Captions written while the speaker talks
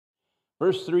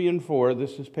Verse 3 and 4,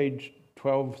 this is page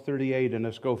 1238 in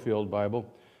a Schofield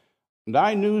Bible. And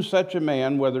I knew such a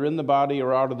man, whether in the body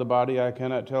or out of the body, I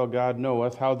cannot tell, God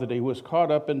knoweth, how that he was caught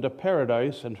up into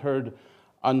paradise and heard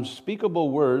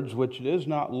unspeakable words which it is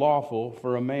not lawful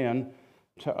for a man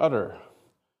to utter.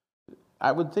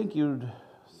 I would think you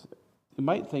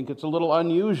might think it's a little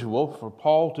unusual for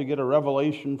Paul to get a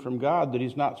revelation from God that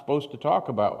he's not supposed to talk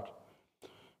about.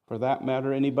 For that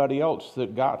matter, anybody else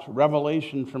that got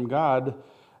revelation from God,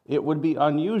 it would be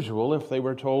unusual if they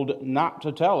were told not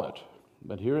to tell it.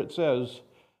 But here it says,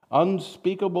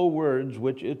 unspeakable words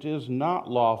which it is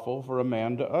not lawful for a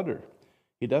man to utter.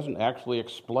 He doesn't actually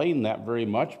explain that very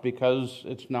much because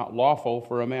it's not lawful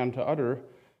for a man to utter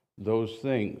those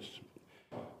things.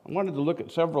 I wanted to look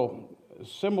at several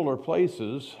similar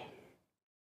places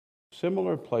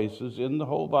in the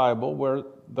whole Bible where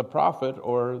the prophet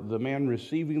or the man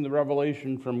receiving the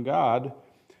revelation from God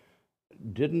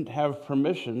didn't have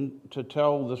permission to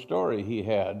tell the story he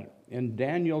had. In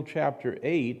Daniel chapter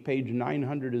 8, page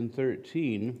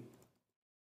 913,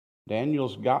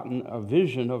 Daniel's gotten a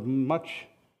vision of much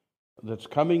that's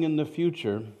coming in the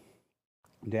future.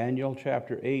 Daniel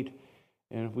chapter 8,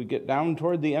 and if we get down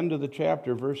toward the end of the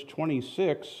chapter, verse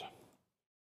 26,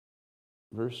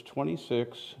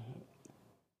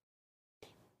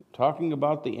 talking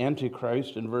about the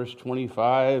Antichrist in verse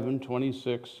 25 and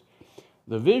 26,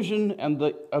 the vision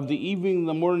of the evening,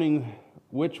 the morning,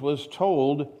 which was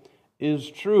told, is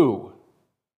true.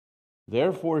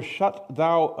 Therefore shut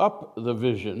thou up the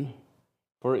vision,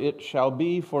 for it shall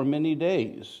be for many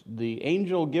days. The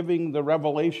angel giving the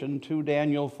revelation to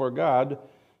Daniel for God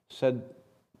said,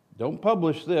 don't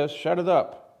publish this, shut it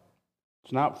up.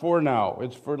 It's not for now,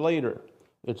 it's for later.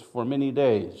 It's for many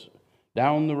days,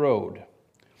 down the road.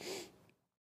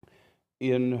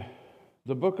 In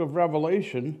the book of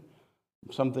Revelation,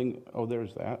 something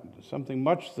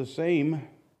much the same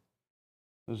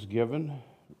is given.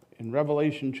 In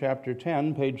Revelation chapter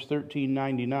 10, page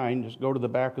 1399, just go to the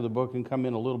back of the book and come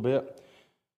in a little bit.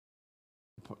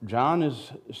 John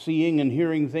is seeing and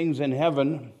hearing things in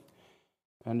heaven,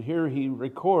 and here he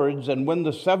records, and when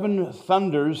the seven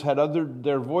thunders had uttered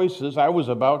their voices, I was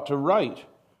about to write.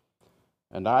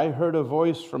 And I heard a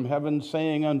voice from heaven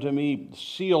saying unto me,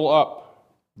 seal up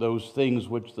those things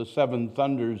which the seven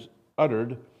thunders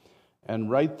uttered,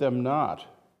 and write them not.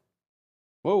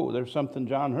 Whoa, there's something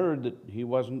John heard that he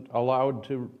wasn't allowed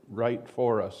to write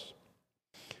for us.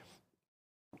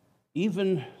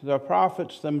 Even the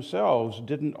prophets themselves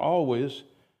didn't always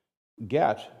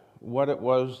get what it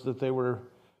was that they were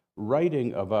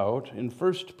writing about. In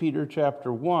 1 Peter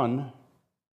chapter 1,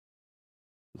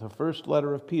 the first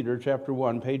letter of Peter, chapter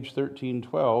 1, page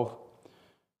 1312,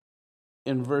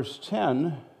 in verse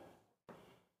 10,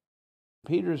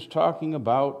 Peter's talking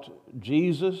about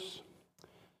Jesus.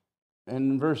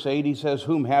 And in verse 8, he says,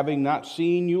 whom having not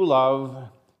seen you love,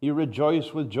 you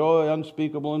rejoice with joy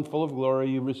unspeakable and full of glory.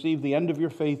 You receive the end of your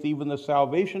faith, even the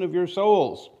salvation of your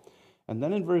souls. And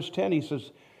then in verse 10, he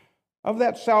says, of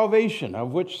that salvation,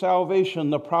 of which salvation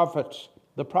the prophets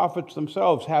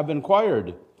themselves have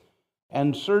inquired,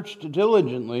 and searched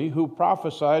diligently, who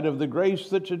prophesied of the grace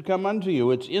that should come unto you.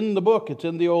 It's in the book. It's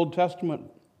in the Old Testament.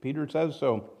 Peter says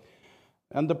so.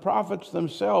 And the prophets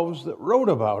themselves that wrote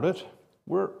about it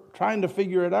were trying to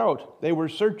figure it out. They were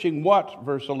searching what,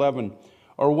 verse 11,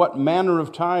 or what manner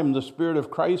of time the Spirit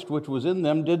of Christ which was in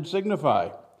them did signify,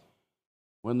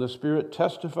 when the Spirit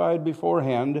testified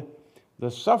beforehand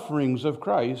the sufferings of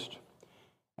Christ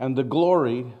and the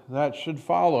glory that should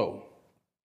follow.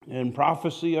 In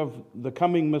prophecy of the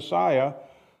coming Messiah,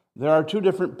 there are two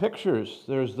different pictures.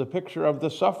 There's the picture of the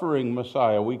suffering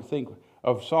Messiah. We think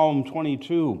of Psalm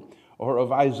 22 or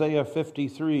of Isaiah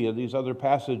 53 and these other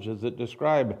passages that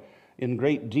describe in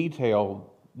great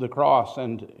detail the cross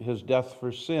and his death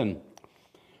for sin.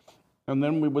 And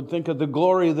then we would think of the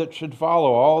glory that should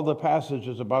follow, all the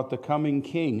passages about the coming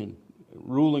king and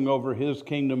ruling over his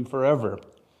kingdom forever.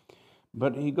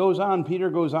 But Peter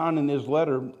goes on in his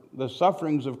letter, the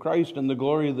sufferings of Christ and the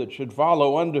glory that should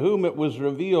follow, unto whom it was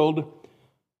revealed,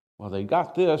 well, they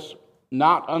got this,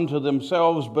 not unto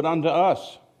themselves, but unto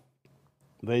us.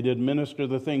 They did minister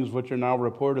the things which are now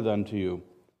reported unto you,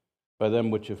 by them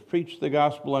which have preached the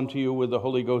gospel unto you with the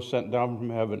Holy Ghost sent down from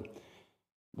heaven,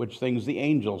 which things the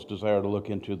angels desire to look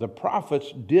into. The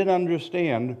prophets did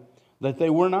understand that they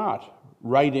were not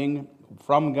writing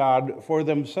from God for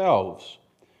themselves,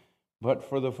 but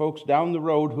for the folks down the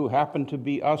road who happen to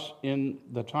be us in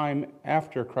the time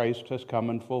after Christ has come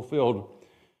and fulfilled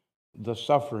the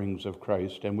sufferings of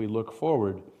Christ. And we look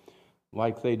forward,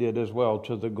 like they did as well,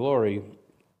 to the glory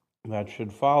that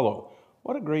should follow.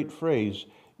 What a great phrase.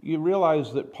 you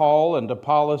realize that Paul and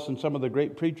Apollos and some of the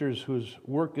great preachers whose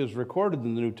work is recorded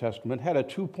in the New Testament had a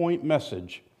two-point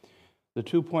message. The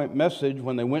two-point message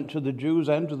when they went to the Jews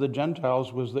and to the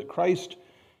Gentiles was that Christ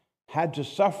had to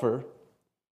suffer,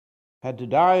 had to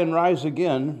die and rise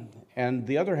again, and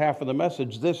the other half of the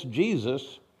message, this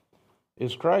Jesus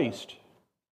is Christ.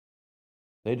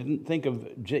 They didn't think of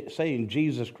saying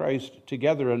Jesus Christ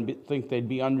together and think they'd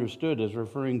be understood as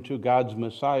referring to God's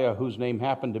Messiah, whose name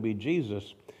happened to be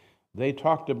Jesus. They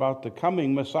talked about the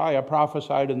coming Messiah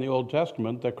prophesied in the Old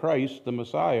Testament, the Christ, the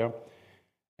Messiah,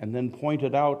 and then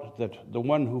pointed out that the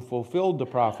one who fulfilled the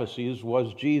prophecies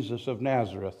was Jesus of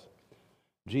Nazareth.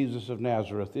 Jesus of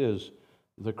Nazareth is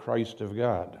the Christ of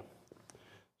God.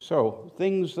 So,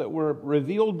 things that were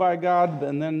revealed by God,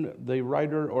 and then the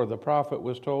writer or the prophet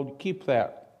was told, keep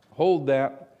that, hold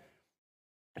that,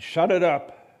 shut it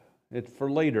up, it's for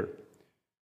later.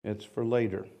 It's for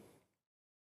later.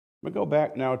 We'll go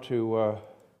back now to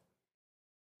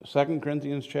 2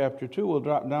 Corinthians chapter 2. We'll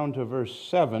drop down to verse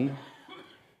 7.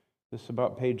 This is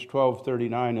about page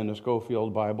 1239 in the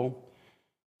Schofield Bible.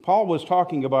 Paul was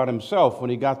talking about himself when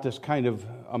he got this kind of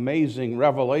amazing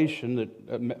revelation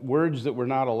that words that were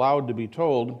not allowed to be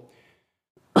told.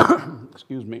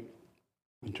 Excuse me.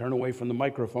 I turn away from the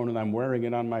microphone and I'm wearing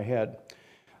it on my head.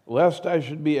 Lest I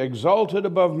should be exalted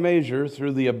above measure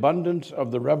through the abundance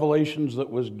of the revelations that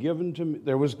was given to me.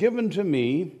 There was given to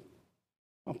me,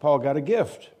 well, Paul got a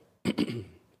gift.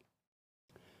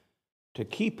 To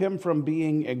keep him from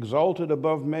being exalted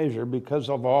above measure because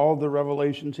of all the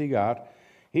revelations he got,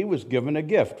 he was given a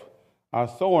gift, a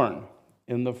thorn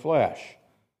in the flesh.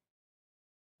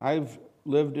 I've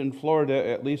lived in Florida,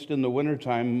 at least in the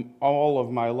wintertime, all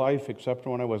of my life, except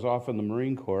when I was off in the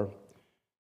Marine Corps.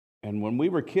 And when we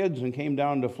were kids and came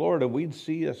down to Florida, we'd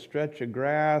see a stretch of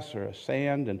grass or a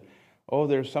sand, and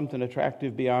there's something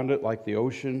attractive beyond it, like the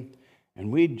ocean.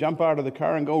 And we'd jump out of the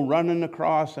car and go running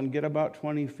across and get about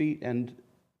 20 feet and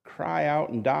cry out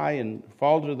and die and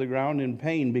fall to the ground in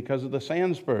pain because of the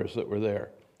sand spurs that were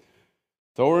there.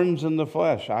 Thorns in the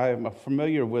flesh. I am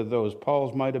familiar with those.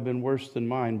 Paul's might have been worse than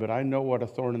mine, but I know what a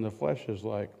thorn in the flesh is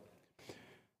like.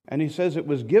 And he says it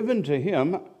was given to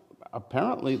him,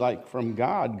 apparently like from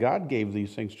God. God gave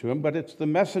these things to him, but it's the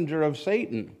messenger of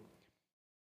Satan.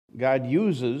 God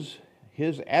uses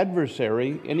his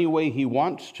adversary any way he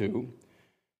wants to,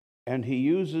 and he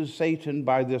uses Satan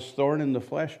by this thorn in the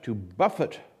flesh to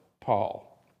buffet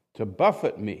Paul, to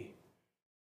buffet me,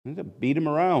 and to beat him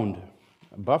around.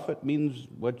 Buffet means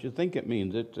what you think it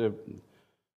means. It's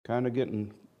kind of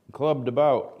getting clubbed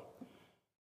about.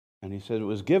 And he said, it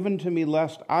was given to me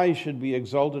lest I should be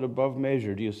exalted above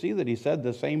measure. Do you see that he said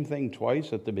the same thing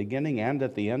twice at the beginning and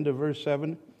at the end of verse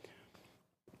 7?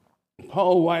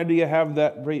 Paul, why do you have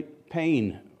that great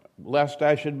pain? Lest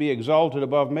I should be exalted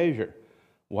above measure.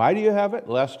 Why do you have it?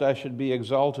 Lest I should be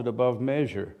exalted above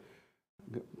measure.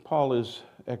 Paul is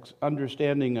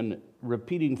understanding and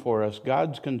repeating for us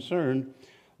God's concern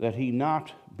that he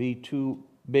not be too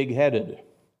big-headed.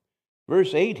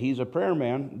 Verse 8, he's a prayer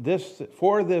man.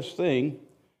 For this thing,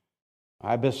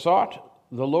 I besought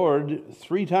the Lord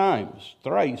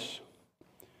thrice,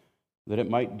 that it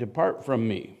might depart from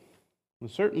me. Well,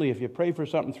 certainly, if you pray for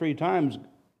something 3 times,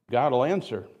 God will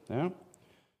answer. Yeah?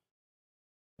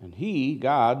 And he,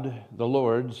 God, the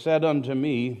Lord, said unto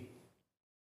me,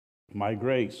 my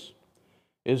grace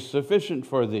is sufficient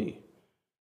for thee.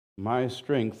 My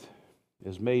strength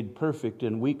is made perfect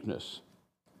in weakness.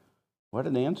 What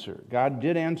an answer. God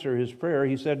did answer his prayer.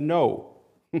 He said, no.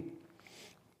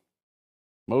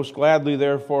 Most gladly,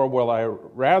 therefore, will I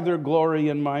rather glory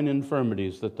in mine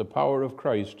infirmities, that the power of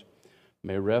Christ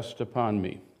may rest upon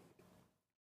me.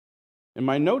 In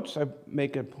my notes, I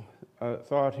make a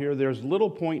thought here. There's little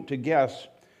point to guess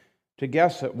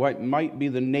at what might be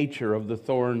the nature of the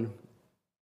thorn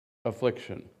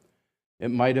affliction.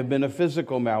 It might have been a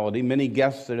physical malady. Many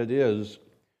guess that it is.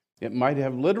 It might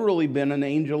have literally been an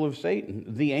angel of Satan,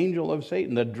 the angel of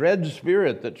Satan, the dread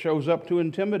spirit that shows up to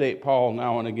intimidate Paul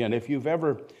now and again. If you've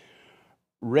ever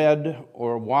read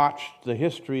or watched the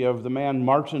history of the man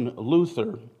Martin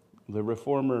Luther, the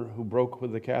reformer who broke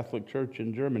with the Catholic Church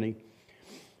in Germany,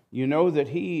 you know that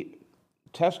he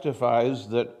testifies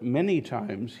that many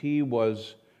times he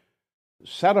was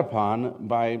set upon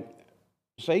by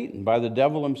Satan, by the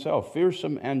devil himself,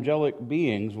 fearsome angelic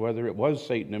beings, whether it was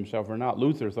Satan himself or not.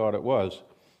 Luther thought it was.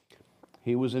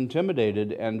 He was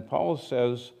intimidated, and Paul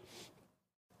says,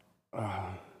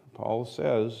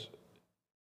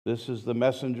 this is the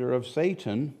messenger of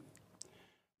Satan.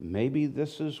 Maybe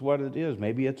this is what it is.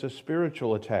 Maybe it's a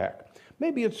spiritual attack.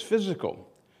 Maybe it's physical.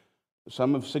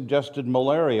 Some have suggested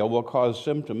malaria will cause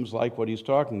symptoms like what he's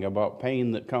talking about,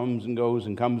 pain that comes and goes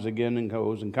and comes again and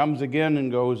goes and comes again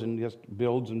and goes and just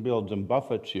builds and builds and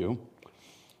buffets you.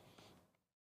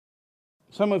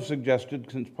 Some have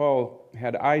suggested, since Paul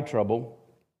had eye trouble,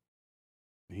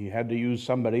 he had to use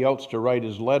somebody else to write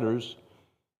his letters.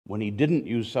 When he didn't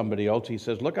use somebody else, he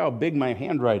says, look how big my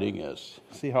handwriting is.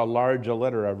 See how large a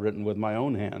letter I've written with my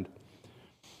own hand.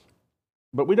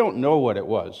 But we don't know what it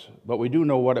was, but we do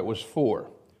know what it was for,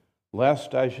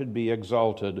 lest I should be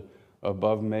exalted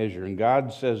above measure. And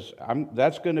God says,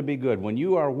 that's going to be good. When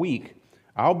you are weak,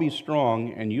 I'll be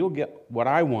strong, and you'll get what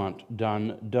I want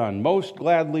done. Most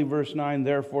gladly, verse 9,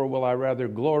 therefore will I rather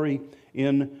glory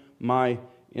in my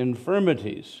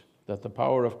infirmities, that the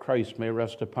power of Christ may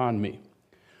rest upon me.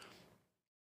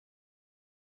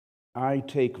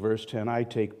 Verse 10, I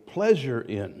take pleasure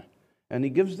in. And he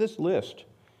gives this list.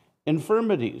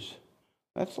 Infirmities.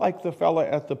 That's like the fella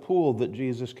at the pool that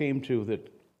Jesus came to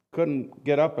that couldn't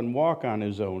get up and walk on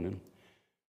his own. And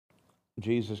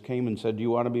Jesus came and said, do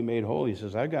you want to be made whole? He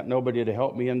says, I got nobody to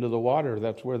help me into the water.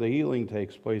 That's where the healing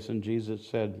takes place. And Jesus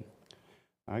said,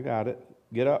 I got it.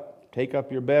 Get up, take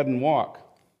up your bed and walk.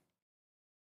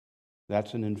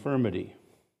 That's an infirmity.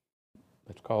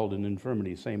 That's called an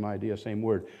infirmity. Same idea, same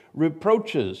word.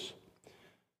 Reproaches.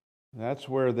 That's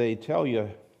where they tell you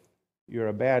you're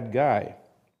a bad guy.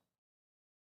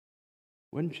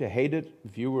 Wouldn't you hate it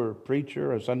if you were a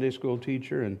preacher or a Sunday school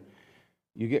teacher and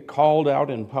you get called out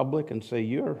in public and say,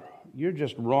 you're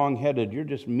just wrong-headed, you're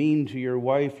just mean to your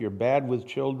wife, you're bad with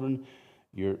children,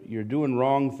 you're doing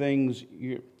wrong things.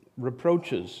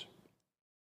 Reproaches.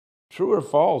 True or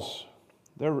false,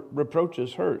 their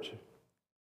reproaches hurt.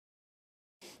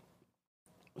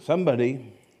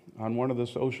 Somebody on one of the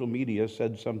social media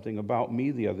said something about me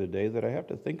the other day that I have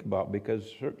to think about, because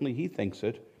certainly he thinks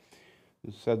it.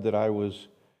 He said that I was,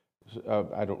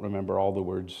 I don't remember all the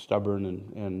words, stubborn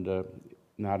and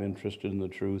not interested in the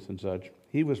truth and such.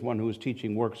 He was one who was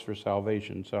teaching works for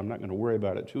salvation, so I'm not going to worry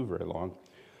about it too very long.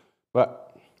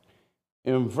 But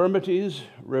infirmities,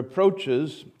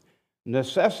 reproaches,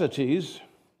 necessities,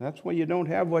 that's when you don't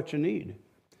have what you need.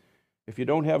 If you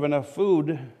don't have enough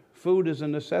food, food is a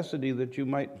necessity that you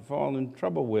might fall in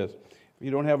trouble with. If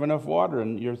you don't have enough water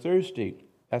and you're thirsty,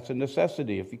 that's a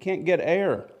necessity. If you can't get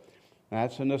air,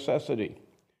 that's a necessity.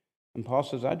 And Paul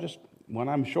says, when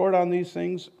I'm short on these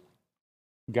things,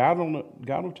 God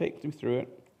will take you through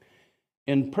it.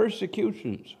 In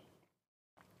persecutions,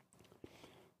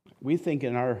 we think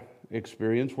in our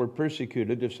experience we're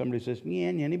persecuted if somebody says,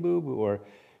 "Nanny boo boo," or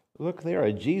 "Look, they're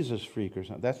a Jesus freak," or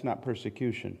something. That's not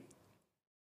persecution.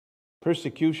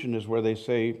 Persecution is where they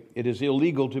say it is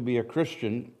illegal to be a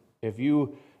Christian if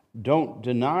you don't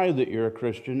deny that you're a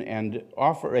Christian and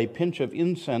offer a pinch of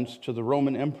incense to the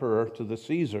Roman emperor, to the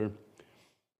Caesar,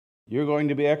 you're going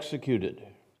to be executed.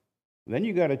 Then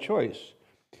you got a choice.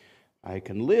 I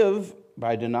can live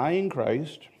by denying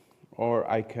Christ, or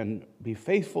I can be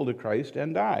faithful to Christ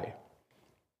and die.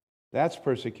 That's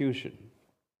persecution.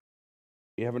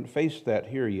 We haven't faced that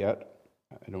here yet.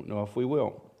 I don't know if we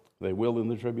will. They will in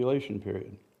the tribulation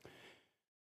period.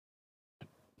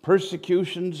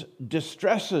 Persecutions,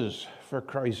 distresses for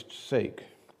Christ's sake.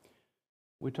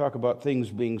 We talk about things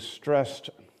being stressed.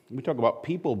 We talk about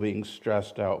people being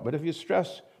stressed out. But if you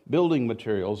stress building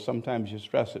materials, sometimes you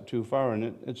stress it too far and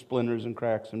it splinters and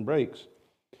cracks and breaks.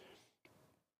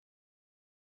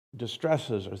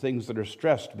 Distresses are things that are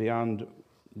stressed beyond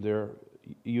their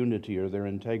unity or their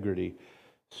integrity.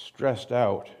 Stressed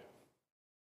out.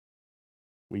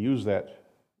 We use that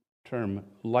term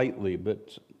lightly,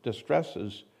 but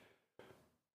distresses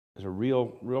is a real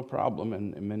problem,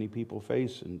 and many people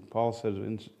face. And Paul says,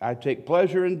 I take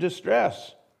pleasure in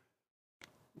distress,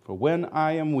 for when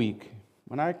I am weak,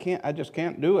 when I just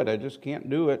can't do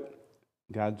it,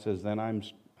 God says, then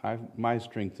my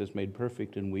strength is made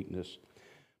perfect in weakness.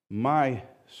 My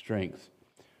strength,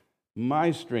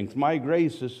 my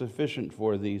grace is sufficient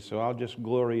for thee, so I'll just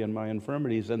glory in my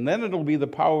infirmities, and then it'll be the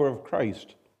power of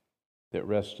Christ that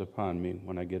rests upon me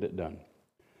when I get it done.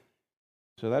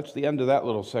 So that's the end of that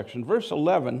little section. Verse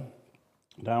 11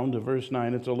 down to verse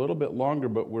 9. It's a little bit longer,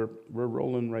 but we're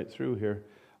rolling right through here.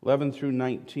 11 through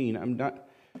 19.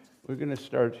 We're going to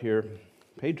start here.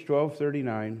 Page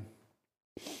 1239.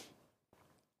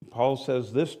 Paul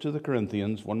says this to the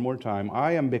Corinthians one more time.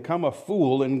 I am become a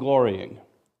fool in glorying.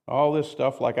 All this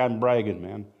stuff like I'm bragging,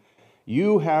 man.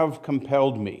 You have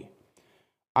compelled me.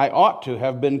 I ought to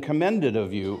have been commended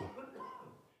of you.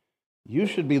 You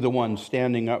should be the one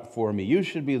standing up for me. You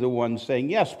should be the one saying,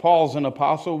 yes, Paul's an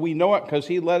apostle. We know it because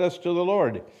he led us to the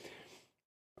Lord.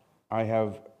 I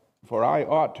have For I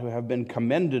ought to have been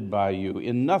commended by you.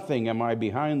 In nothing am I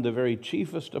behind the very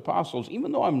chiefest apostles,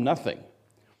 even though I'm nothing.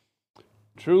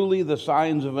 Truly the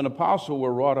signs of an apostle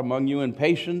were wrought among you in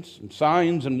patience, and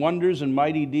signs and wonders and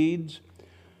mighty deeds.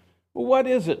 Well, what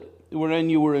is it wherein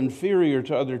you were inferior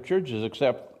to other churches,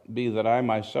 except be that I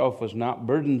myself was not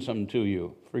burdensome to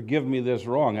you? Forgive me this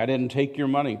wrong. I didn't take your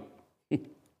money.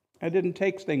 I didn't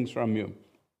take things from you.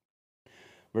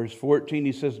 Verse 14,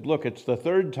 he says, look, it's the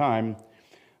third time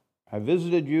I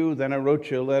visited you, then I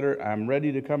wrote you a letter. I'm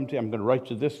ready to come to you. I'm going to write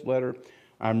you this letter.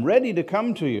 I'm ready to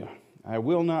come to you. I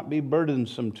will not be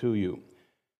burdensome to you.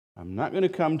 I'm not going to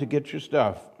come to get your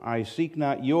stuff. I seek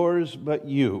not yours, but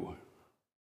you.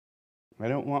 I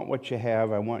don't want what you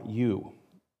have. I want you.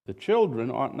 The children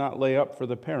ought not lay up for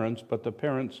the parents, but the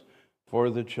parents for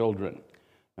the children.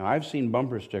 Now, I've seen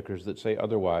bumper stickers that say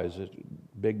otherwise. A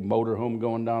big motorhome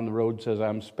going down the road says,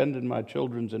 I'm spending my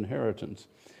children's inheritance.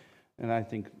 And I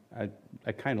think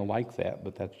I kind of like that,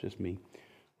 but that's just me.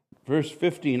 Verse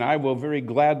 15, I will very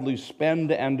gladly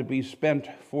spend and be spent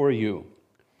for you.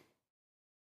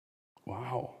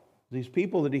 Wow. These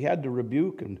people that he had to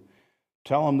rebuke and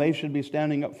tell them they should be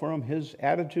standing up for him, his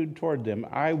attitude toward them,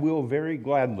 I will very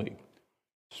gladly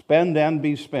spend and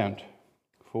be spent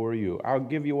for you. I'll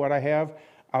give you what I have.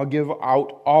 I'll give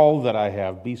out all that I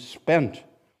have. Be spent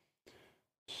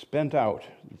out.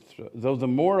 Though the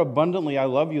more abundantly I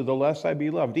love you, the less I be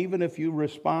loved. Even if you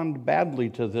respond badly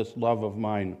to this love of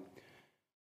mine,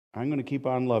 I'm going to keep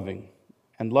on loving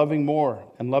and loving more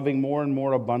and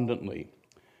more abundantly.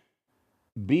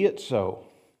 Be it so.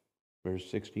 Verse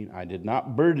 16, I did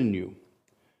not burden you,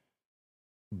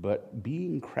 but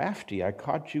being crafty, I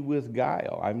caught you with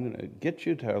guile. I'm going to get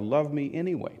you to love me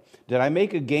anyway. Did I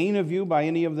make a gain of you by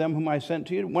any of them whom I sent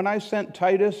to you? When I sent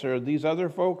Titus or these other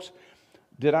folks,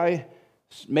 did I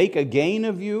make a gain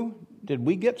of you? Did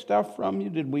we get stuff from you?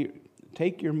 Did we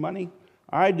take your money?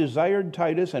 I desired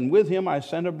Titus, and with him I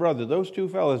sent a brother. Those two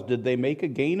fellows, did they make a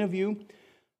gain of you?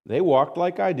 They walked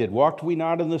like I did. Walked we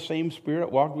not in the same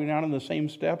spirit? Walked we not in the same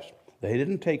steps? They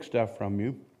didn't take stuff from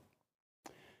you.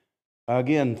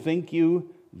 Again, think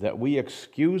you that we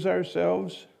excuse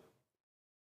ourselves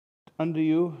unto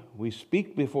you? We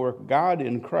speak before God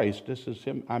in Christ. This is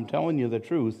him. I'm telling you the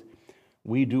truth.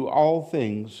 We do all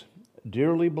things,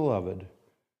 dearly beloved,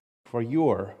 for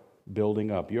your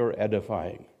building up, your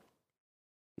edifying.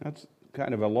 That's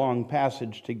kind of a long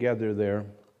passage together there.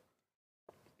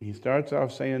 He starts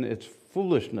off saying it's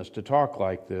foolishness to talk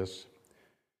like this.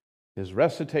 His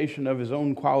recitation of his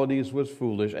own qualities was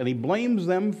foolish, and he blames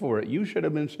them for it. You should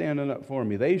have been standing up for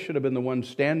me. They should have been the ones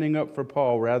standing up for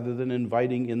Paul rather than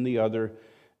inviting in the other,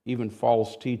 even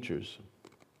false teachers.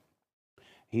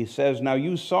 He says, now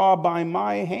you saw by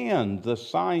my hand the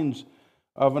signs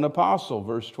of an apostle.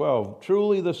 Verse 12,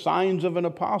 truly the signs of an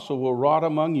apostle were wrought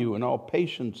among you in all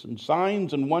patience and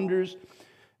signs and wonders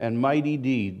and mighty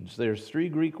deeds. There's 3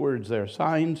 Greek words there,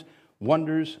 signs,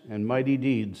 wonders, and mighty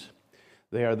deeds.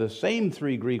 They are the same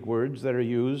 3 Greek words that are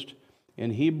used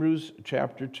in Hebrews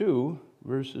chapter 2,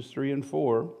 verses 3 and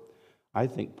 4. I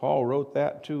think Paul wrote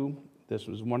that too. This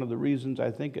was one of the reasons,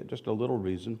 I think, just a little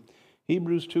reason.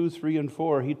 Hebrews 2, 3 and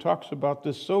 4, he talks about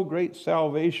this so great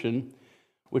salvation,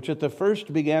 which at the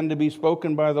first began to be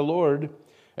spoken by the Lord,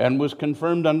 and was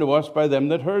confirmed unto us by them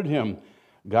that heard him.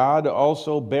 God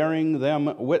also bearing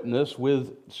them witness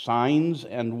with signs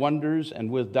and wonders, and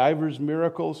with divers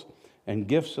miracles, and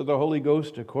gifts of the Holy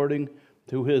Ghost according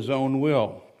to his own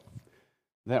will.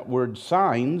 That word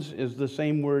signs is the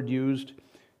same word used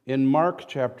in Mark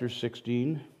chapter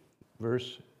 16,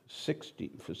 verse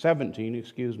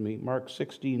 17, Mark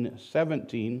 16,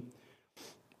 17.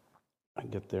 I'll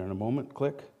get there in a moment.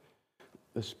 Click.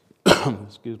 This,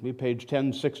 page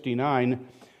 1069.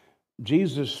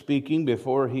 Jesus speaking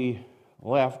before he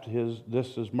left.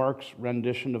 This is Mark's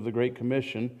rendition of the Great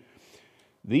Commission.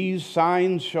 These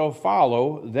signs shall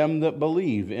follow them that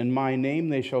believe. In my name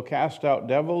they shall cast out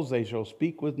devils. They shall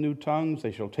speak with new tongues.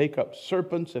 They shall take up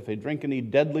serpents. If they drink any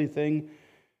deadly thing,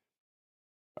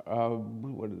 if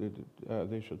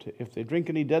they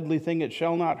drink any deadly thing, it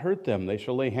shall not hurt them. They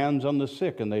shall lay hands on the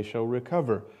sick, and they shall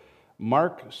recover.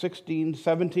 Mark 16,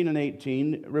 17, and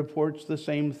 18 reports the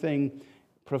same thing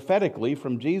prophetically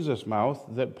from Jesus' mouth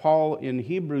that Paul in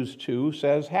Hebrews 2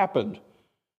 says happened.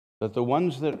 That the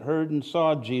ones that heard and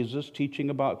saw Jesus teaching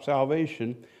about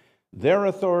salvation, their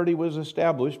authority was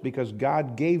established because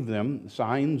God gave them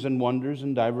signs and wonders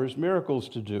and diverse miracles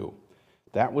to do.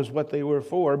 That was what they were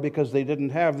for because they didn't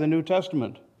have the New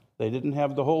Testament. They didn't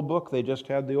have the whole book, they just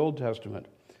had the Old Testament.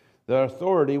 The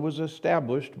authority was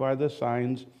established by the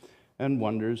signs and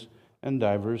wonders and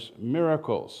diverse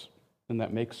miracles. And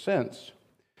that makes sense.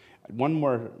 One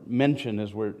more mention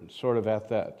as we're sort of at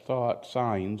that thought,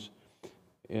 signs.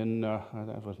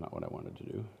 That was not what I wanted to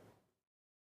do.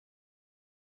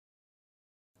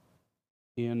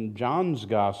 In John's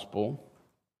gospel,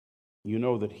 you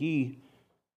know that he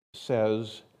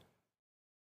says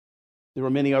there were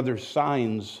many other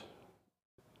signs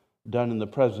done in the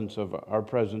presence of our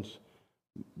presence,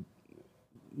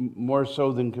 more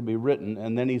so than could be written.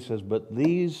 And then he says, but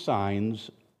these signs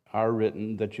are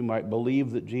written that you might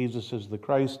believe that Jesus is the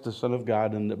Christ, the Son of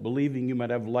God, and that believing you might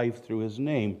have life through his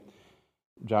name.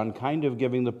 John kind of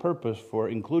giving the purpose for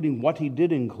including what he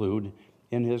did include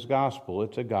in his gospel.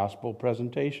 It's a gospel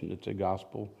presentation. It's a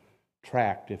gospel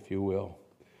tract, if you will.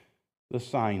 The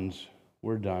signs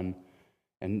were done.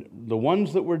 And the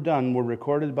ones that were done were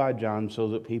recorded by John so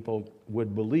that people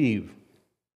would believe.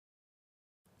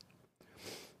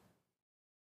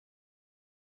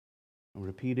 I'll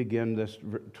repeat again this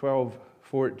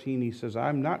 12:14. He says,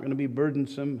 I'm not going to be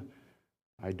burdensome.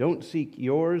 I don't seek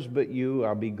yours, but you.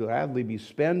 I'll gladly be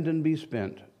spent and be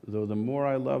spent. Though the more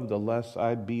I love, the less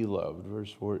I be loved.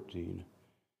 Verse 14.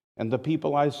 And the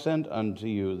people I sent unto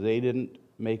you, they didn't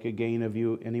make a gain of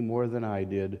you any more than I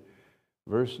did.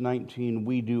 Verse 19,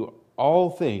 we do all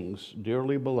things,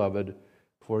 dearly beloved,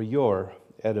 for your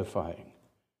edifying.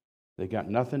 They got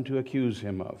nothing to accuse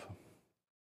him of.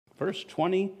 Verse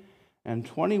 20 and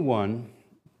 21,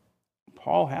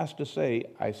 Paul has to say,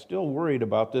 I still worried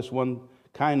about this one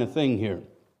kind of thing here.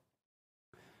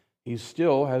 He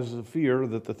still has the fear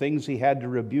that the things he had to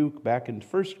rebuke back in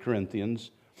 1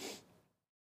 Corinthians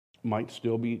might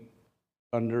still be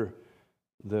in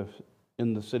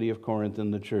the city of Corinth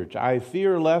in the church. I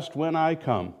fear lest when I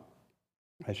come,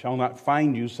 I shall not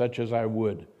find you such as I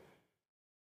would,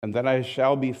 and that I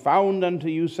shall be found unto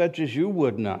you such as you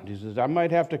would not. He says, I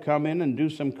might have to come in and do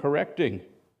some correcting.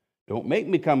 Don't make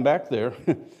me come back there.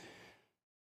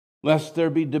 Lest there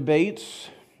be debates,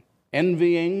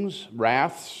 envyings,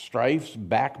 wraths, strifes,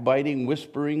 backbiting,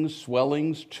 whisperings,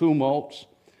 swellings, tumults,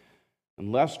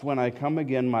 and lest when I come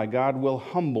again my God will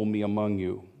humble me among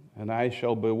you, and I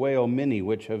shall bewail many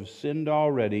which have sinned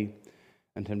already,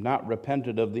 and have not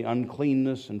repented of the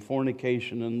uncleanness and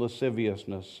fornication and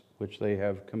lasciviousness which they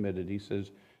have committed. He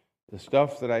says, the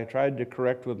stuff that I tried to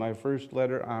correct with my first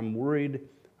letter, I'm worried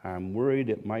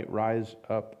it might rise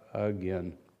up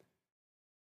again.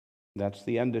 That's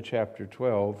the end of chapter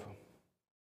 12.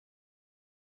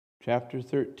 Chapter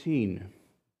 13,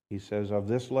 he says of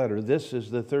this letter, this is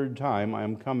the third time I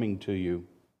am coming to you.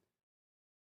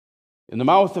 In the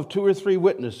mouth of 2 or 3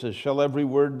 witnesses shall every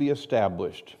word be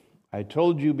established. I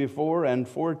told you before and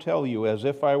foretell you as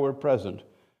if I were present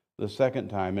the second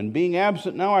time. And being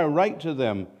absent now I write to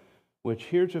them which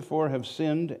heretofore have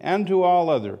sinned, and to all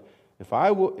other.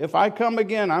 If I come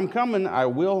again, I'm coming, I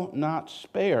will not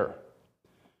spare.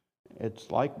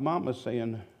 It's like Mama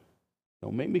saying,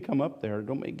 don't make me come up there.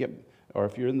 Or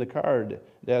if you're in the car,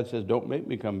 Dad says, don't make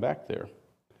me come back there.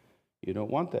 You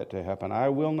don't want that to happen. I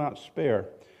will not spare.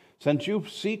 Since you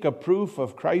seek a proof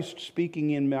of Christ speaking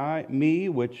in me,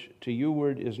 which to you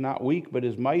word is not weak, but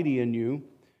is mighty in you,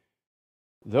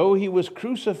 though he was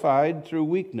crucified through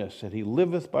weakness, and he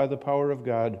liveth by the power of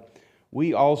God,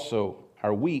 we also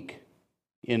are weak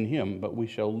in him, but we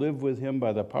shall live with him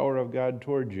by the power of God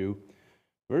toward you.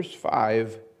 Verse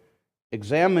 5,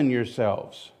 examine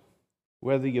yourselves,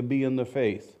 whether you be in the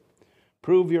faith.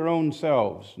 Prove your own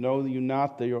selves. Know ye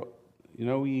not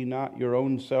your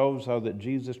own selves how that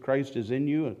Jesus Christ is in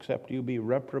you, except you be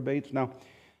reprobates. Now,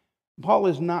 Paul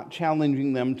is not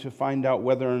challenging them to find out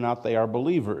whether or not they are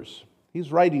believers.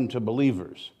 He's writing to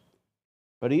believers.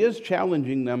 But he is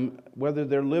challenging them whether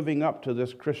they're living up to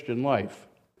this Christian life.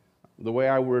 The way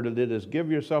I worded it is,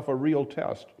 give yourself a real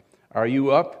test. Are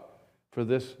you up for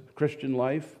this Christian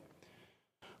life?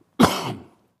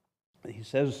 He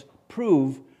says,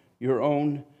 prove your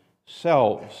own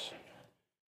selves.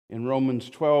 In Romans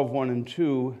 12, 1 and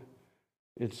 2,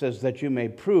 it says that you may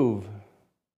prove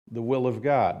the will of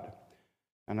God.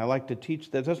 And I like to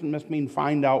teach, that doesn't just mean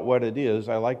find out what it is.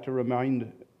 I like to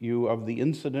remind you of the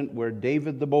incident where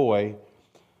David the boy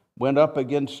went up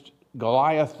against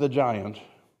Goliath the giant.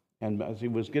 And as he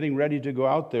was getting ready to go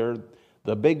out there,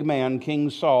 the big man, King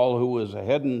Saul, who was a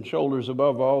head and shoulders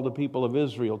above all the people of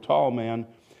Israel, tall man,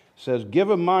 says, give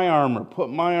him my armor,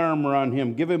 put my armor on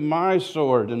him, give him my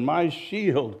sword and my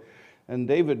shield. And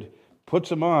David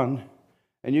puts him on.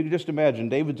 And you can just imagine,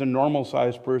 David's a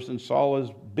normal-sized person, Saul is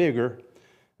bigger.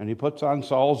 And he puts on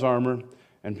Saul's armor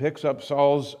and picks up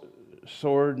Saul's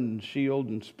sword and shield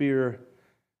and spear.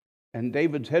 And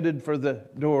David's headed for the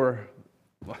door,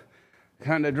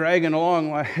 kind of dragging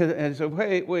along. And he said,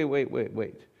 wait.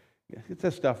 Get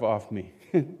this stuff off me.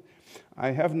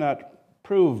 I have not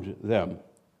proved them,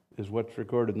 is what's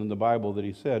recorded in the Bible that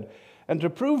he said. And to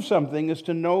prove something is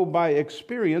to know by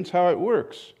experience how it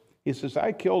works. He says,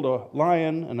 I killed a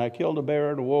lion and I killed a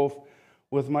bear and a wolf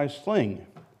with my sling.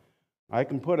 I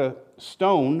can put a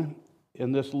stone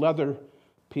in this leather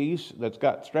piece that's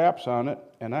got straps on it,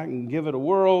 and I can give it a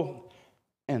whirl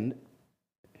and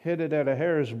hit it at a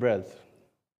hair's breadth.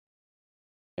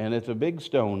 And it's a big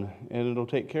stone, and it'll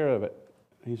take care of it.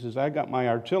 He says, I got my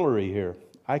artillery here.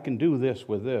 I can do this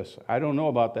with this. I don't know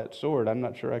about that sword. I'm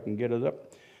not sure I can get it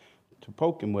up to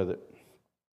poke him with it.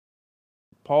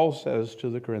 Paul says to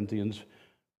the Corinthians,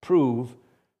 prove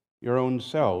your own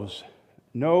selves.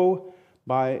 Know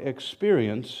by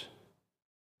experience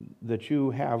that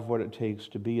you have what it takes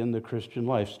to be in the Christian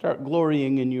life. Start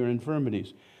glorying in your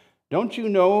infirmities. Don't you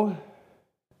know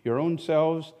your own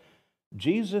selves?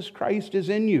 Jesus Christ is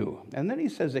in you. And then he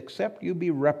says, except you be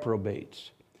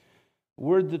reprobates. A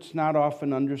word that's not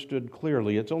often understood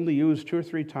clearly. It's only used 2 or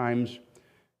 3 times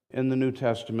in the New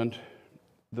Testament.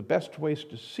 The best ways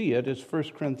to see it is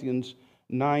 1 Corinthians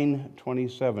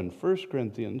 9:27. 1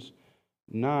 Corinthians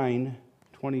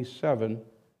 9:27.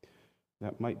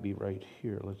 That might be right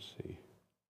here. Let's see.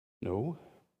 No.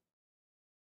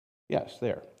 Yes,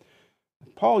 there.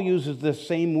 Paul uses this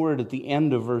same word at the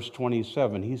end of verse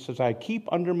 27. He says, I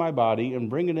keep under my body and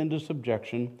bring it into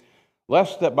subjection,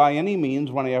 lest that by any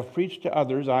means, when I have preached to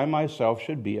others, I myself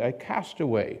should be a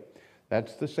castaway.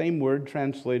 That's the same word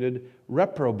translated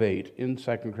reprobate in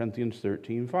 2 Corinthians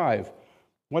 13:5.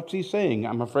 What's he saying?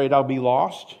 I'm afraid I'll be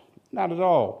lost? Not at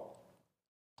all.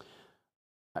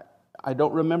 I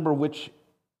don't remember which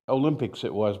Olympics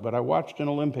it was, but I watched an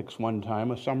Olympics one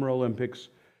time, a Summer Olympics,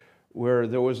 where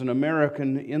there was an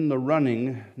American in the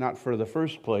running, not for the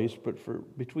first place, but for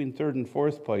between 3rd and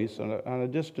 4th place on a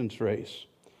distance race.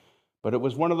 But it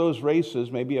was one of those races,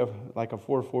 maybe like a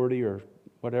 440 or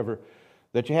whatever,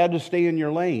 that you had to stay in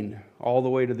your lane all the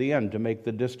way to the end to make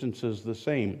the distances the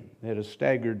same. They had a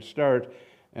staggered start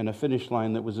and a finish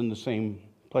line that was in the same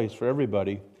place for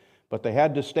everybody. But they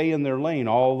had to stay in their lane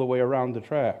all the way around the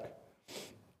track.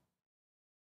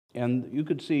 And you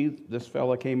could see this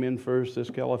fella came in first, this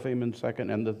fella came in second,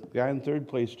 and the guy in 3rd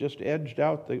place just edged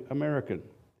out the American.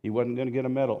 He wasn't going to get a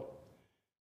medal.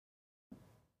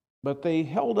 But they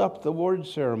held up the award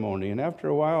ceremony, and after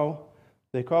a while,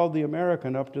 they called the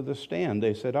American up to the stand.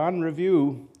 They said, on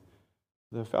review,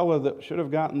 the fella that should have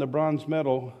gotten the bronze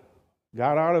medal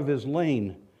got out of his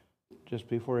lane just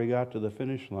before he got to the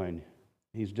finish line.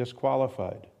 He's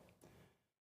disqualified.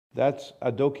 That's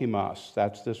adokimos.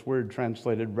 That's this word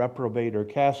translated reprobate or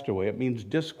castaway. It means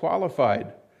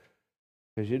disqualified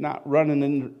because you're not running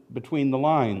in between the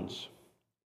lines.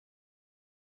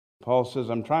 Paul says,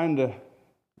 I'm trying to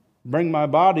bring my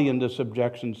body into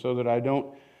subjection so that I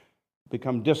don't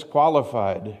become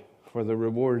disqualified for the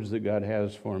rewards that God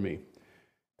has for me.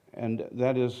 And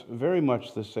that is very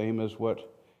much the same as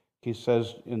what he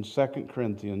says in 2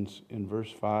 Corinthians in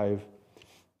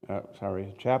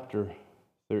chapter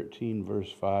 13,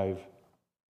 verse 5.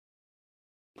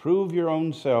 Prove your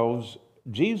own selves.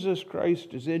 Jesus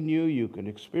Christ is in you. You can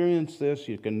experience this.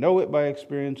 You can know it by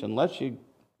experience unless you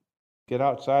get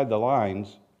outside the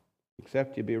lines,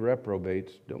 except you be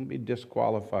reprobates. Don't be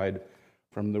disqualified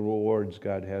from the rewards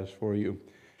God has for you.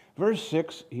 Verse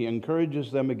 6, he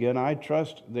encourages them again. I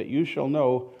trust that you shall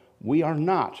know we are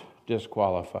not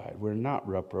disqualified. We're not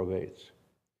reprobates.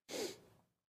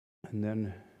 And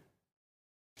then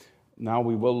now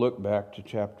we will look back to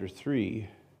chapter 3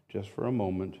 just for a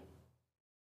moment,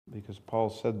 because Paul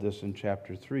said this in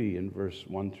chapter 3 in verse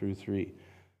 1 through 3.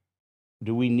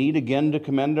 Do we need again to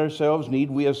commend ourselves? Need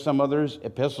we, as some others,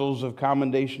 epistles of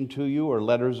commendation to you or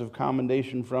letters of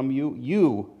commendation from you?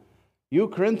 You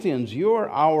Corinthians, you are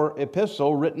our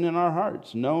epistle written in our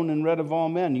hearts, known and read of all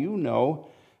men. You know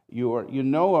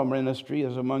our ministry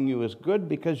is among you is good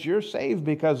because you're saved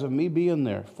because of me being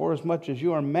there. For as much as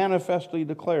you are manifestly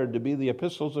declared to be the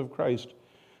epistles of Christ,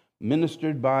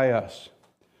 ministered by us,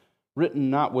 written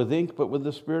not with ink, but with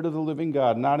the Spirit of the living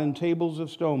God, not in tables of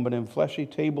stone, but in fleshy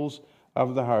tables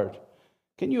of the heart.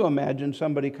 Can you imagine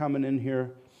somebody coming in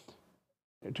here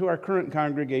to our current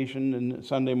congregation on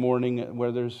Sunday morning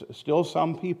where there's still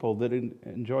some people that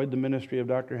enjoyed the ministry of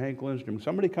Dr. Hank Lindstrom,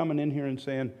 somebody coming in here and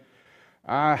saying,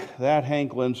 that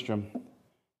Hank Lindstrom,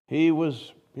 he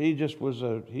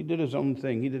did his own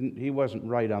thing. He wasn't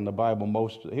right on the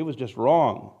Bible he was just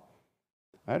wrong.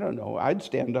 I don't know. I'd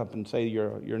stand up and say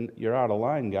you're out of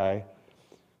line, guy.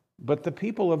 But the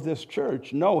people of this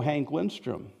church know Hank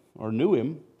Lindstrom or knew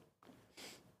him.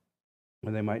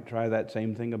 And they might try that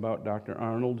same thing about Dr.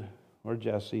 Arnold or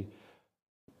Jesse.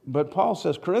 But Paul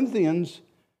says, Corinthians,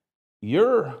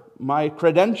 You're my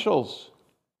credentials.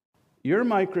 You're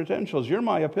my credentials. You're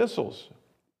my epistles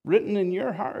written in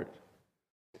your heart.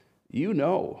 You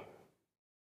know.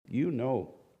 You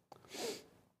know.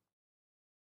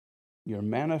 You're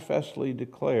manifestly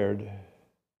declared.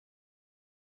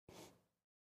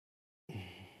 I'm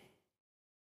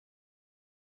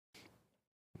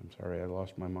sorry, I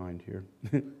lost my mind here.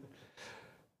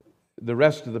 The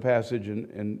rest of the passage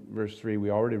in verse 3,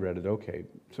 we already read it. Okay.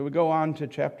 So we go on to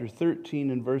chapter 13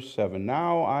 and verse 7.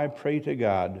 Now I pray to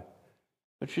God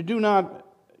that you do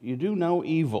no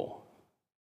evil.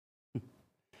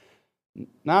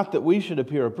 Not that we should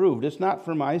appear approved. It's not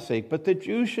for my sake, but that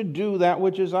you should do that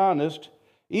which is honest.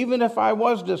 Even if I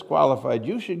was disqualified,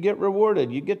 you should get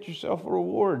rewarded. You get yourself a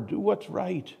reward. Do what's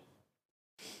right.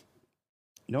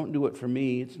 Don't do it for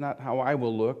me. It's not how I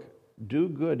will look. Do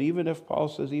good, even if Paul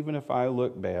says, even if I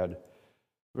look bad.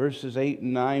 Verses 8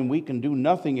 and 9, we can do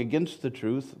nothing against the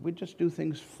truth. We just do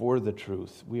things for the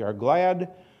truth. We are glad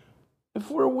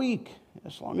if we're weak,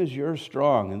 as long as you're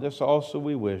strong. And this also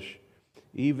we wish,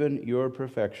 even your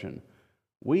perfection.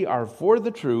 We are for the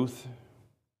truth.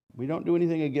 We don't do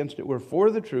anything against it. We're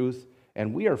for the truth,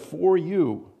 and we are for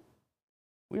you.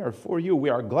 We are for you. We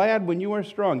are glad when you are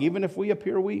strong, even if we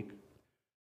appear weak.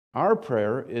 Our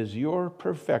prayer is your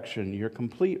perfection, your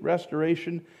complete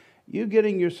restoration, you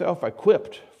getting yourself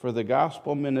equipped for the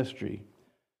gospel ministry.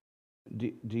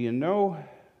 Do you know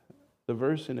the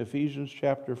verse in Ephesians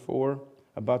chapter 4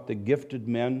 about the gifted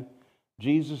men?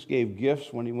 Jesus gave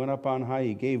gifts when he went up on high.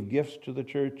 He gave gifts to the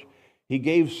church. He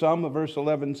gave some, verse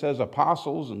 11 says,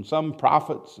 apostles, and some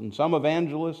prophets, and some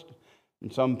evangelists,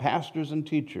 and some pastors and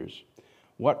teachers.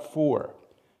 What for?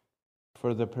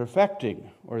 For the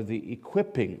perfecting or the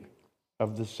equipping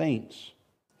of the saints.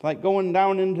 It's like going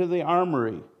down into the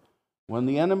armory when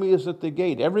the enemy is at the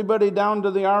gate. Everybody down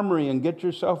to the armory and get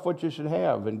yourself what you should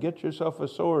have, and get yourself a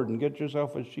sword and get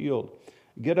yourself a shield.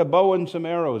 Get a bow and some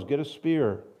arrows, get a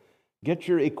spear, get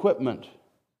your equipment.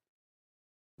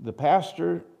 The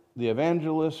pastor, the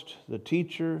evangelist, the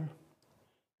teacher,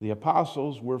 the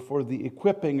apostles were for the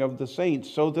equipping of the saints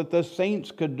so that the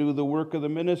saints could do the work of the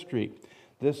ministry.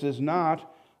 This is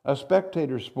not a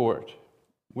spectator sport.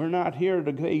 We're not here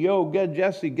to say, yo, get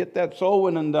Jesse, get that soul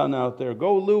winning done out there.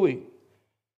 Go, Louie.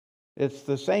 It's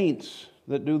the saints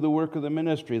that do the work of the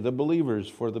ministry, the believers,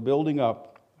 for the building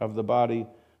up of the body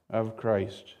of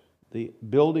Christ. The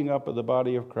building up of the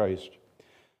body of Christ.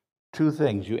 Two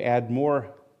things. You add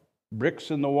more bricks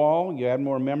in the wall, you add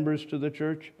more members to the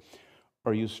church,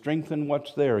 or you strengthen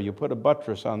what's there. You put a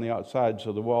buttress on the outside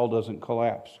so the wall doesn't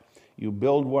collapse. You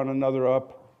build one another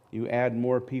up, you add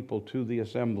more people to the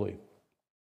assembly.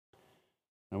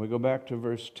 Now we go back to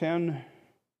verse 10.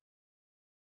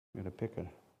 I'm going to pick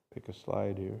a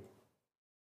slide here.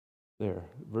 There.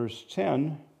 Verse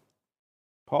 10,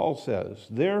 Paul says,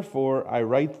 therefore I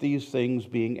write these things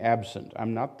being absent.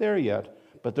 I'm not there yet,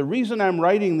 but the reason I'm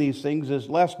writing these things is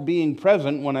lest being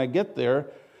present when I get there,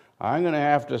 I'm going to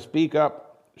have to speak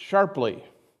up sharply.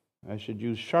 I should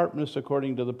use sharpness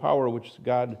according to the power which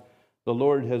God, the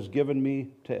Lord, has given me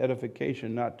to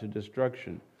edification, not to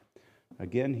destruction.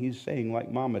 Again, he's saying,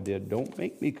 like Mama did, don't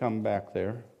make me come back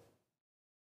there.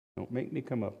 Don't make me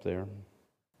come up there.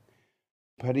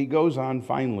 But he goes on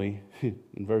finally,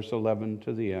 in verse 11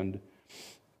 to the end.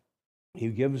 He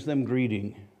gives them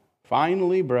greeting.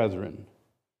 Finally, brethren.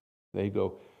 They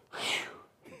go,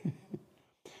 whew.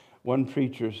 One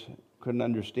preacher couldn't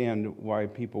understand why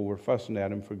people were fussing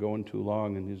at him for going too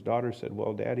long. And his daughter said,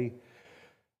 well, Daddy,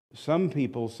 some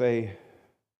people say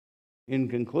in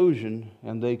conclusion,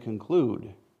 and they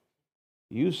conclude.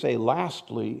 You say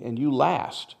lastly, and you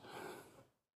last.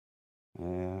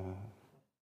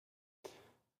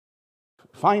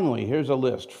 Finally, here's a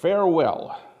list.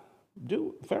 Farewell.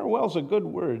 Farewell's a good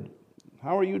word.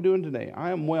 How are you doing today?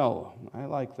 I am well. I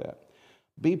like that.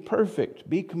 Be perfect.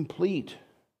 Be complete.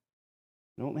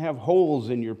 Don't have holes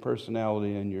in your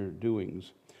personality and your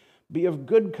doings. Be of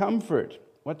good comfort.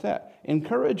 What's that?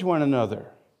 Encourage one another.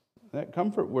 That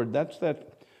comfort word, that's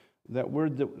that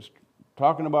word that was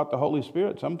talking about the Holy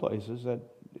Spirit some places, that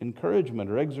encouragement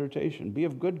or exhortation. Be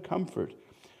of good comfort.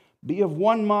 Be of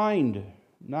one mind,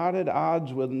 not at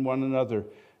odds with one another.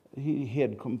 He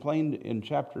had complained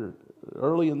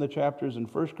early in the chapters in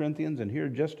 1 Corinthians, and here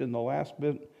just in the last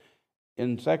bit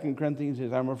in 2 Corinthians, he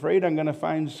says, I'm afraid I'm going to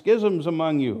find schisms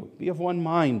among you. Be of one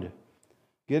mind.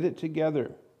 Get it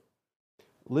together.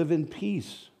 Live in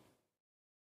peace.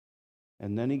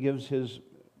 And then he gives his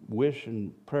wish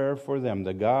and prayer for them.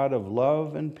 The God of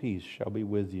love and peace shall be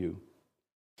with you.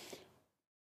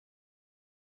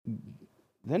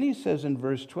 Then he says in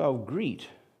verse 12, greet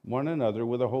one another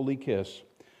with a holy kiss.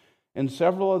 In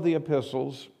several of the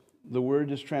epistles, the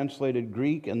word is translated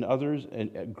Greek and others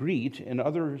greet. In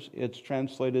others, it's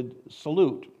translated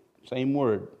salute. Same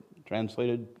word,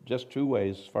 translated just two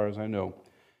ways, as far as I know.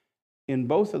 In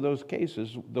both of those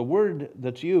cases, the word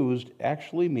that's used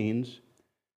actually means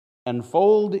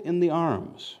enfold in the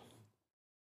arms.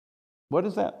 What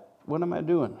is that? What am I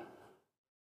doing?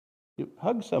 You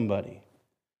hug somebody.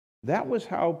 That was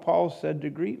how Paul said to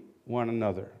greet one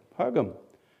another. Hug them.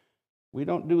 We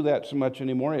don't do that so much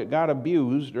anymore. It got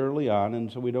abused early on,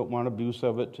 and so we don't want abuse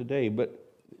of it today. But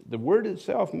the word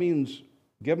itself means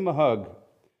give them a hug.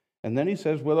 And then he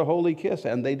says, with a holy kiss.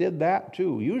 And they did that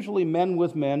too. Usually men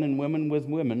with men and women with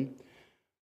women.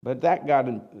 But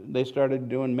they started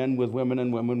doing men with women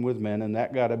and women with men, and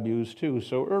that got abused too.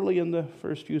 So early in the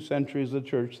first few centuries of the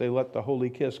church, they let the holy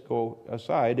kiss go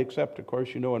aside, except, of course,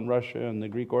 in Russia and the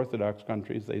Greek Orthodox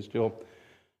countries, they still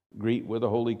greet with a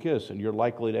holy kiss. And you're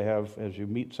likely to have, as you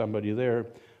meet somebody there,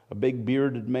 a big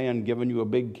bearded man giving you a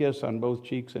big kiss on both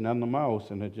cheeks and on the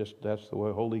mouth, and that's the way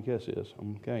a holy kiss is.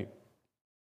 Okay.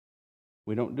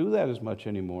 We don't do that as much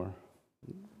anymore.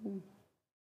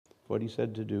 What he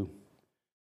said to do.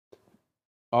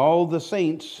 All the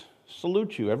saints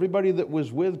salute you. Everybody that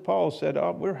was with Paul said,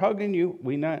 "Oh, we're hugging you.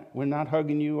 We're not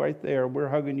hugging you right there. We're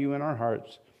hugging you in our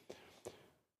hearts."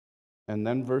 And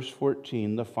then verse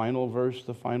 14, the final verse,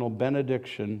 the final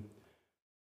benediction.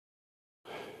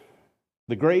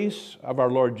 The grace of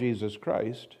our Lord Jesus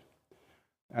Christ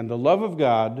and the love of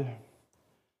God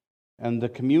and the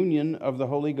communion of the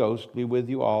Holy Ghost be with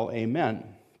you all.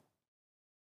 Amen.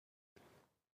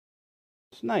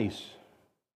 It's nice.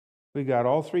 We got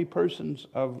all three persons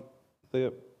of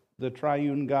the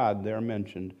triune God there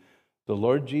mentioned. The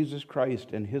Lord Jesus Christ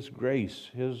and His grace,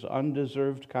 His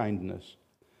undeserved kindness,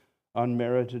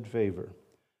 unmerited favor.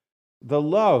 The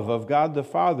love of God the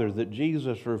Father that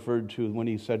Jesus referred to when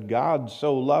He said, God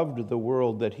so loved the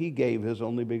world that He gave His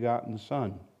only begotten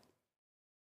Son.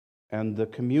 And the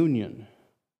communion,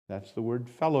 that's the word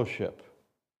fellowship.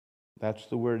 That's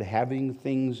the word having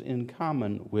things in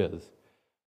common with.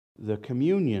 The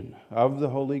communion of the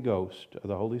Holy Ghost, of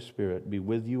the Holy Spirit, be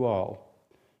with you all.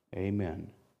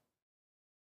 Amen.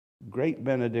 Great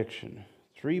benediction.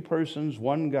 Three persons,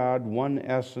 one God, one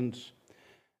essence.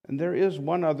 And there is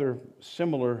one other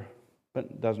similar,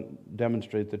 but doesn't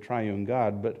demonstrate the triune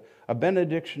God, but a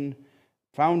benediction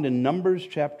found in Numbers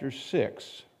chapter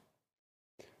 6,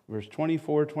 verse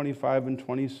 24, 25, and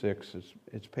 26.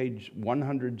 It's page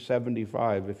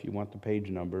 175 if you want the page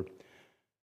number.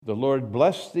 The Lord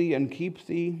bless thee and keep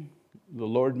thee. The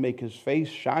Lord make His face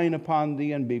shine upon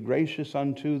thee and be gracious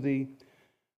unto thee.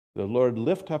 The Lord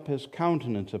lift up His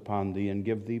countenance upon thee and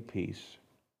give thee peace.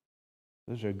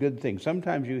 Those are good things.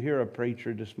 Sometimes you hear a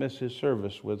preacher dismiss his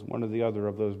service with one or the other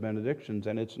of those benedictions,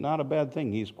 and it's not a bad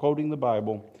thing. He's quoting the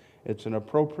Bible. It's an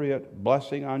appropriate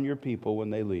blessing on your people when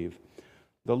they leave.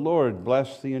 The Lord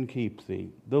bless thee and keep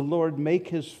thee. The Lord make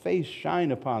His face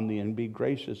shine upon thee and be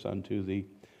gracious unto thee.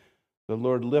 The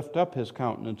Lord lift up His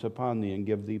countenance upon thee and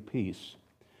give thee peace.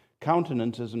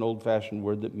 Countenance is an old-fashioned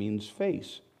word that means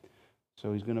face.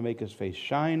 So He's going to make His face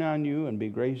shine on you and be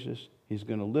gracious. He's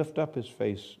going to lift up His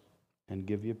face and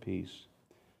give you peace.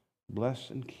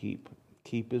 Bless and keep.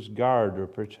 Keep is guard or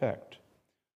protect.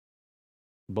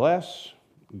 Bless,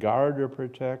 guard or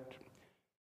protect.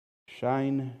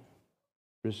 Shine,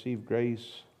 receive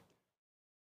grace.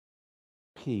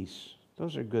 Peace.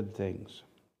 Those are good things.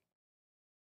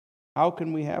 How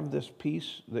can we have this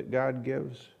peace that God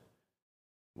gives?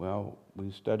 Well,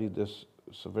 we studied this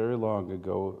so very long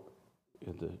ago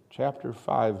in the chapter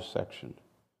 5 section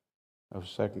of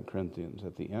 2 Corinthians,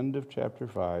 at the end of chapter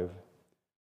 5,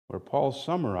 where Paul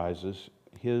summarizes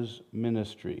his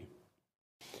ministry.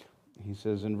 He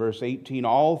says in verse 18,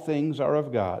 all things are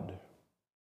of God,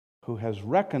 who has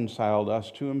reconciled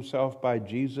us to Himself by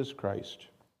Jesus Christ.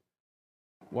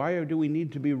 Why do we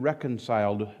need to be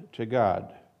reconciled to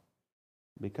God?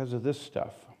 Because of this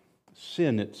stuff.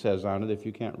 Sin, it says on it, if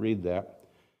you can't read that.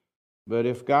 But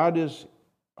if God is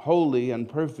holy and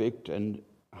perfect and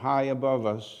high above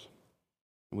us,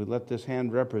 and we let this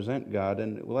hand represent God,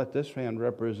 and we let this hand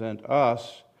represent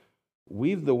us,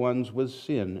 we've the ones with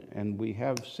sin, and we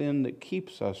have sin that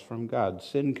keeps us from God.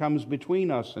 Sin comes between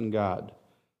us and God.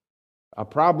 A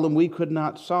problem we could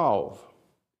not solve,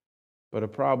 but a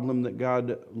problem that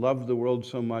God loved the world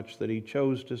so much that He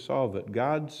chose to solve it.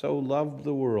 God so loved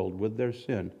the world with their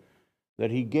sin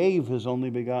that He gave His only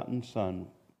begotten Son,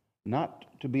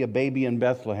 not to be a baby in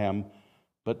Bethlehem,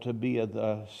 but to be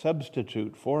the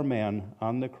substitute for man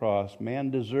on the cross.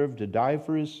 Man deserved to die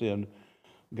for his sin.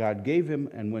 God gave Him,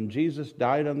 and when Jesus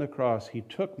died on the cross, He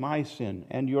took my sin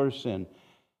and your sin.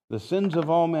 the sins of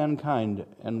all mankind,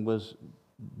 and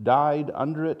died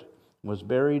under it, was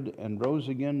buried, and rose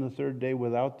again the third day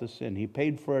without the sin. He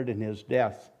paid for it in his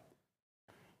death.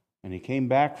 And he came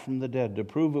back from the dead to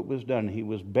prove it was done. He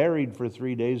was buried for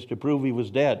 3 days to prove he was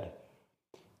dead.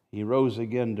 He rose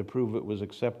again to prove it was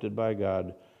accepted by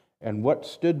God. And what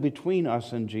stood between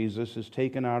us and Jesus is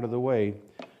taken out of the way.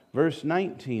 Verse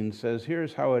 19 says,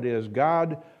 here's how it is.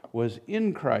 God was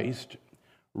in Christ,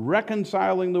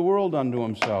 reconciling the world unto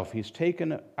himself. He's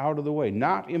taken it out of the way,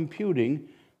 not imputing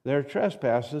their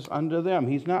trespasses unto them.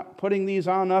 He's not putting these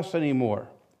on us anymore.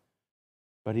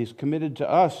 But he's committed to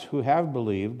us who have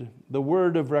believed the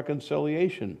word of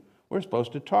reconciliation. We're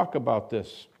supposed to talk about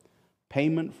this.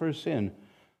 Payment for sin.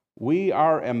 We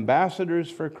are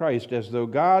ambassadors for Christ, as though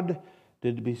God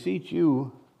did beseech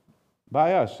you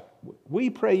by us. We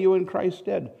pray you in Christ's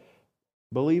stead.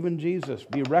 Believe in Jesus.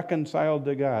 Be reconciled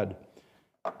to God.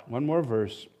 One more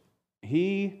verse.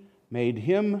 He made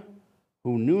him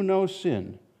who knew no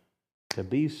sin to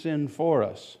be sin for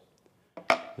us,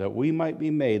 that we might be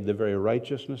made the very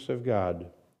righteousness of God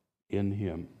in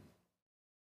him.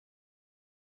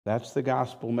 That's the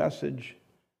gospel message.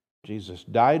 Jesus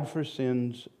died for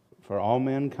sins for all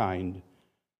mankind.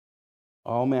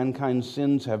 All mankind's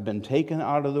sins have been taken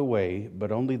out of the way,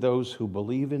 but only those who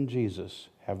believe in Jesus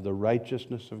have the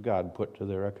righteousness of God put to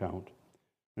their account.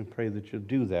 And pray that you'll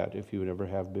do that if you never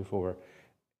have before.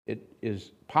 It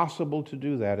is possible to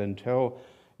do that until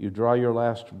you draw your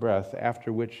last breath,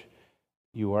 after which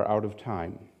you are out of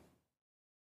time.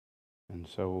 And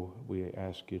so we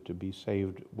ask you to be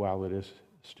saved while it is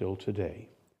still today.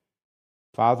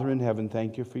 Father in heaven,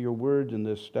 thank you for your word in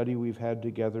this study we've had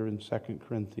together in 2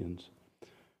 Corinthians.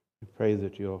 We pray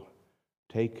that you'll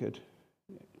take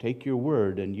your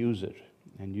word and use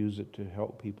it to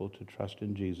help people to trust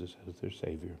in Jesus as their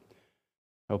Savior.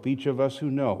 Help each of us who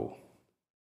know,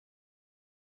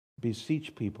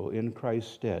 beseech people in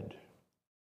Christ's stead.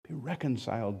 Be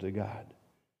reconciled to God.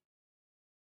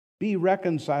 Be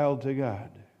reconciled to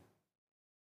God.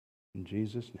 In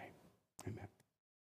Jesus' name, amen.